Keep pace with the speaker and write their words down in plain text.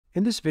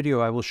In this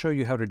video, I will show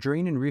you how to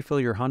drain and refill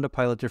your Honda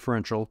Pilot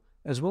differential,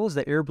 as well as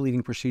the air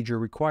bleeding procedure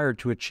required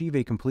to achieve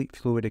a complete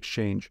fluid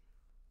exchange.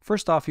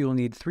 First off, you will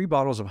need 3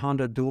 bottles of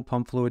Honda Dual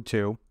Pump Fluid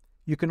 2.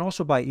 You can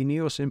also buy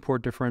Ineos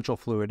Import Differential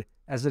Fluid,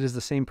 as it is the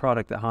same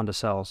product that Honda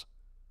sells.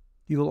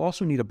 You will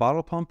also need a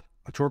bottle pump,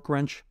 a torque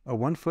wrench, a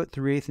 1 foot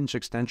 3/8 inch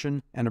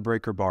extension, and a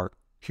breaker bar.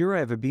 Here I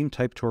have a beam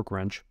type torque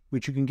wrench,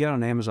 which you can get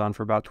on Amazon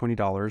for about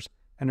 $20,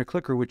 and a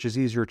clicker which is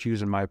easier to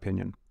use in my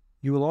opinion.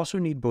 You will also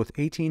need both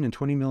 18 and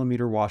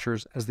 20mm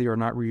washers, as they are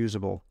not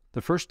reusable.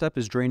 The first step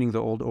is draining the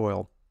old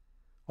oil.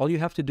 All you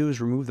have to do is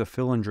remove the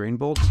fill and drain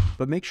bolts,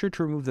 but make sure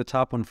to remove the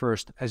top one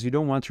first, as you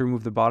don't want to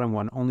remove the bottom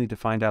one only to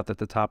find out that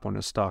the top one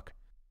is stuck.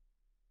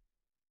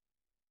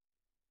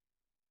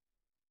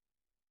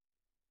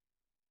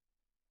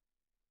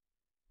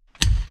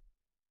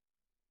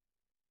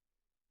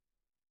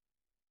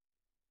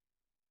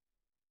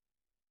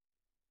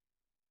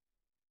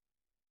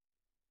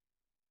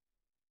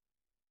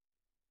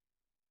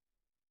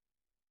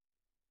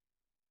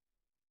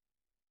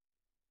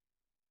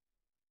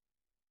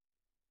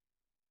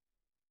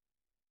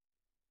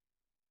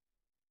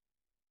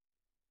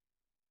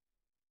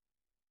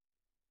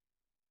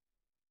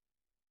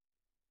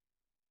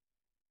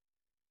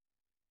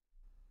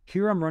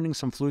 Here I'm running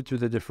some fluid through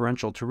the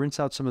differential to rinse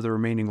out some of the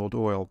remaining old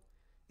oil.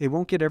 It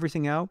won't get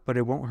everything out, but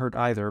it won't hurt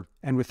either,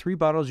 and with 3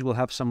 bottles you will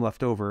have some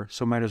left over,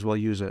 so might as well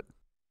use it.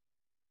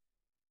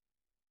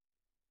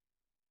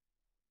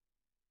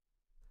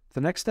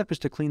 The next step is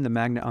to clean the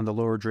magnet on the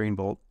lower drain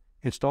bolt,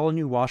 install a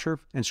new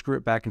washer, and screw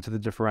it back into the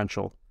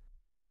differential.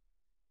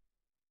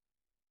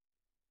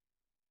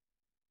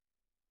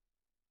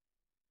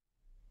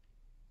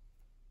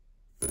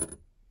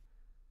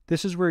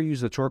 This is where you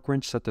use the torque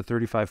wrench set to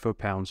 35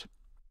 foot-pounds.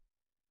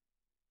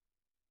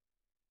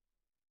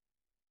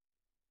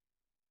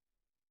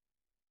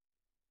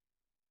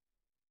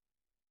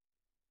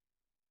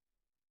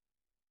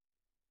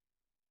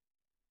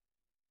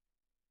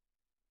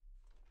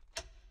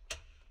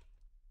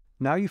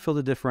 Now you fill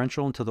the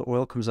differential until the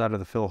oil comes out of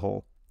the fill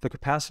hole. The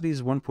capacity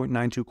is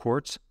 1.92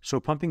 quarts, so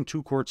pumping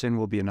 2 quarts in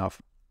will be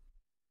enough.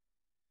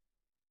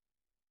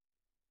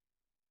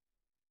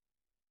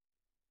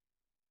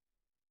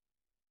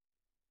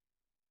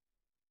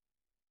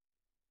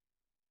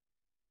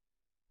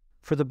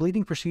 For the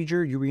bleeding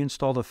procedure, you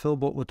reinstall the fill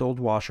bolt with the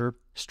old washer,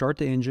 start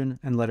the engine,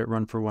 and let it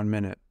run for 1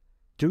 minute.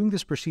 Doing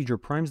this procedure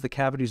primes the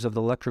cavities of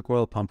the electric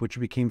oil pump, which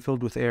became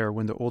filled with air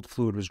when the old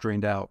fluid was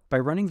drained out. By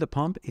running the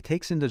pump, it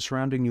takes in the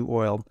surrounding new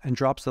oil and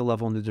drops the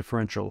level in the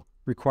differential,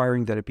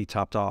 requiring that it be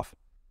topped off.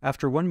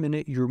 After 1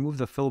 minute, you remove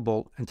the fill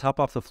bolt and top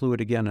off the fluid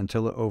again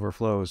until it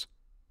overflows.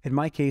 In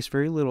my case,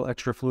 very little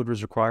extra fluid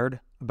was required.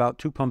 About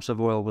 2 pumps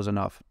of oil was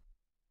enough.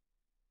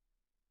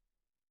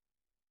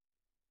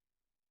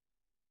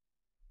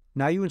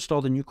 Now you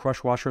install the new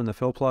crush washer in the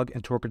fill plug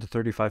and torque it to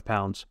 35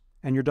 pounds,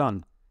 and you're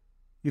done.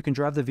 You can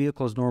drive the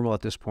vehicle as normal at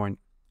this point.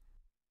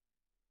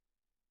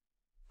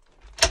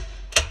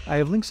 I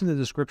have links in the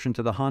description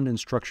to the Honda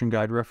instruction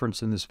guide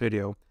referenced in this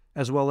video,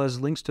 as well as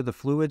links to the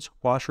fluids,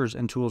 washers,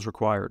 and tools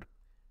required.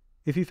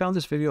 If you found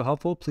this video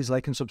helpful, please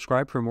like and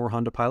subscribe for more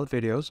Honda Pilot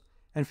videos,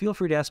 and feel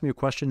free to ask me a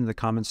question in the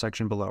comments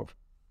section below.